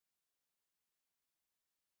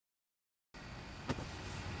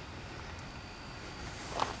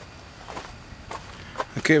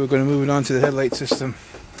Okay, we're going to move it on to the headlight system.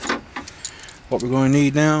 What we're going to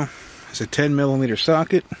need now is a 10mm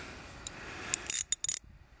socket.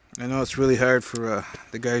 I know it's really hard for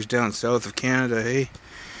the guys down south of Canada, hey?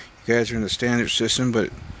 You guys are in the standard system,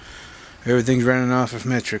 but everything's running off of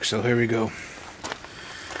metric, so here we go.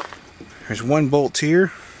 There's 1 bolt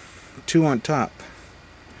here, 2 on top.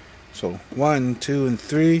 So 1, 2, and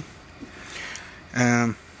 3.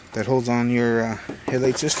 That holds on your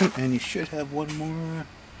headlight system, and you should have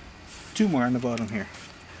 2 more on the bottom here.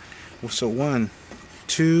 So 1,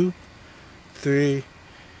 2, 3,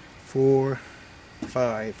 4,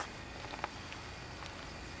 5,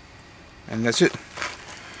 and that's it.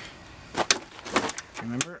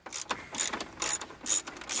 Remember,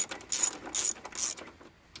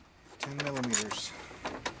 10mm.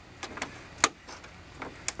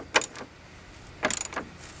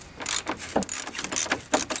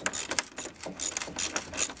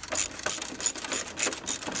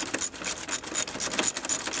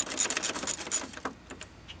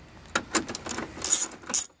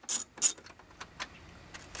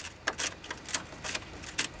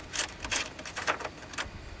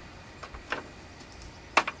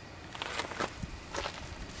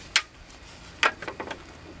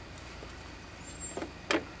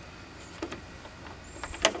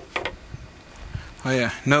 Oh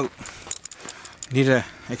yeah, note, need a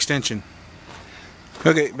extension.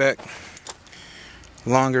 Okay, back.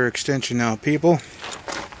 Longer extension now, people.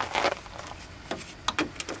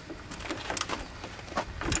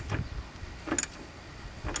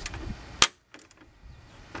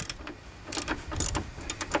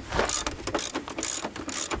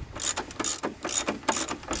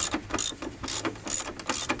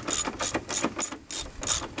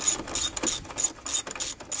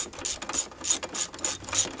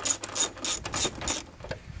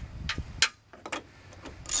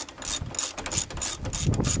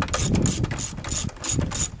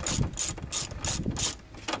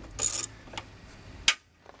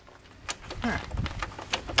 I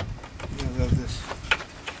love this.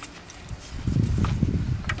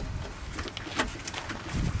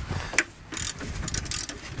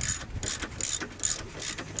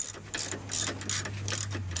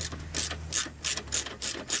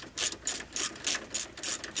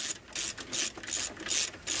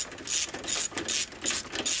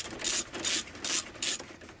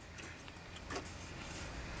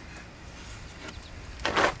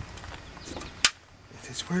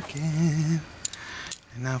 It's working.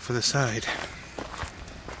 And now for the side.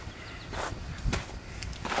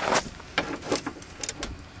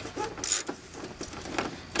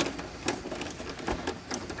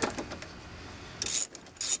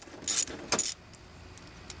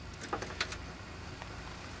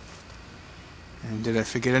 And did I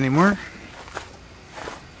forget any more?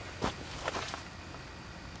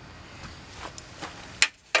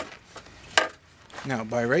 Now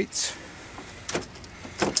by rights,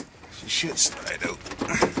 she should slide out.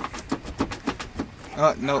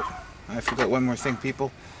 Oh no, I forgot one more thing,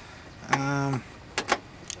 people.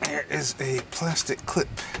 There is a plastic clip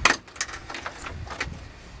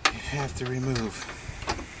you have to remove.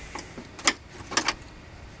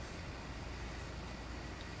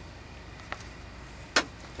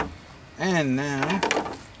 And now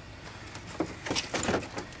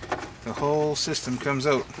the whole system comes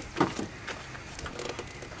out.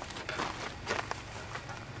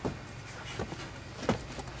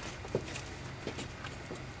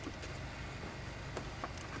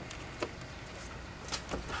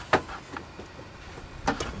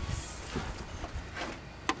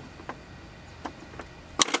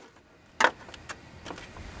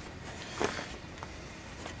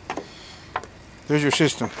 There's your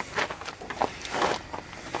system.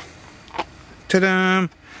 Ta-da!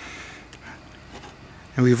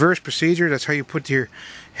 And reverse procedure, that's how you put your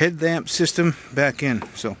headlamp system back in.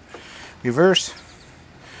 So, reverse,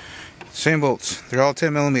 same bolts. They're all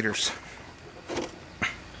 10mm.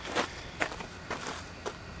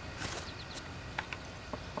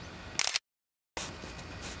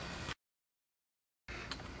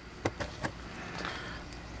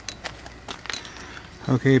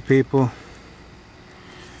 Okay, people.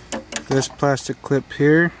 This plastic clip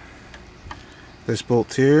here, this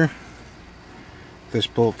bolt here, this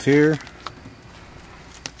bolt here,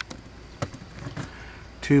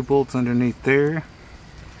 2 bolts underneath there,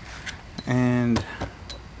 and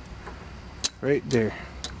right there.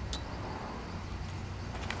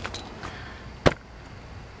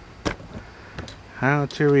 How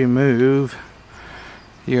to remove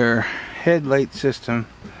your headlight system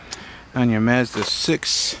on your Mazda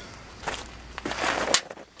 6.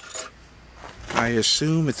 I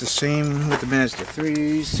assume it's the same with the Mazda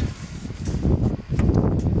 3s.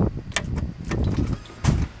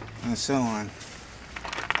 And so on.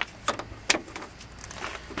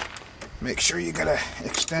 Make sure you got an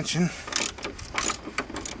extension.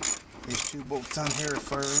 These two bolts on here are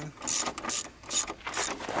firing.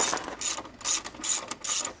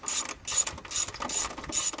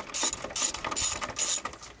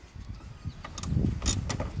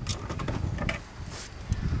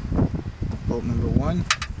 Bolt number 1.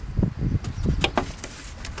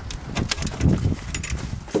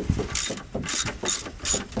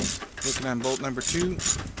 Working on bolt number 2.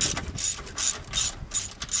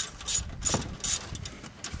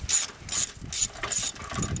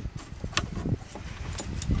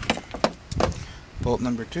 Bolt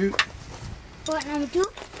number 2. Bolt number 2.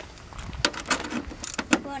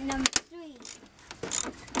 Bolt number 3.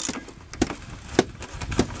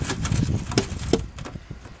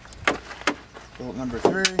 Bolt number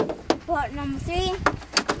 3. Bolt number 3.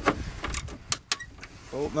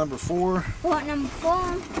 Bolt number 4. Bolt number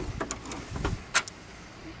 4.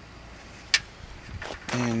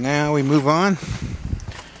 And now we move on.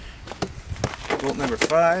 Bolt number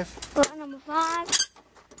 5. Bolt number 5.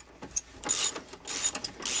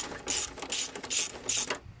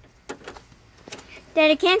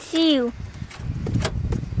 Dad, I can't see you.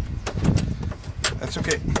 That's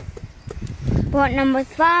okay. Bolt number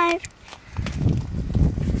 5.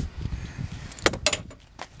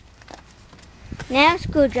 Now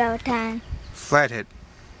screwdriver time. Flathead.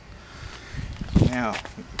 Now,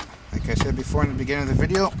 like I said before in the beginning of the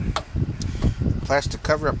video, plastic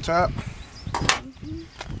cover up top.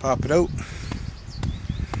 Pop it out.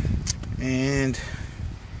 And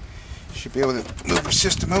should be able to move the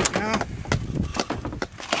system out now.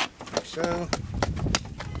 Like so.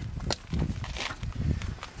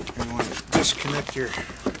 You want to disconnect your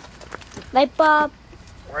Light bulb.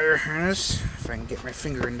 wire harness, if I can get my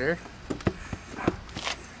finger in there.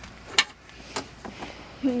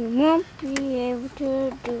 He won't be able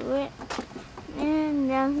to do it. And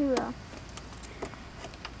now he will.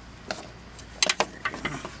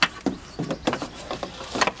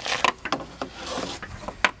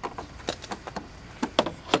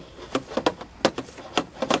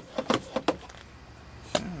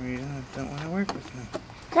 For some reason it don't want to work with me.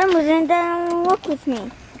 Some reason that don't work with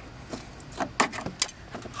me.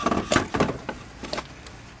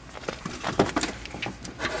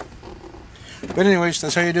 But anyways,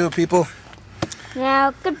 that's how you do it, people.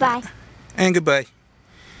 Now, goodbye. And goodbye.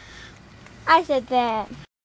 I said that.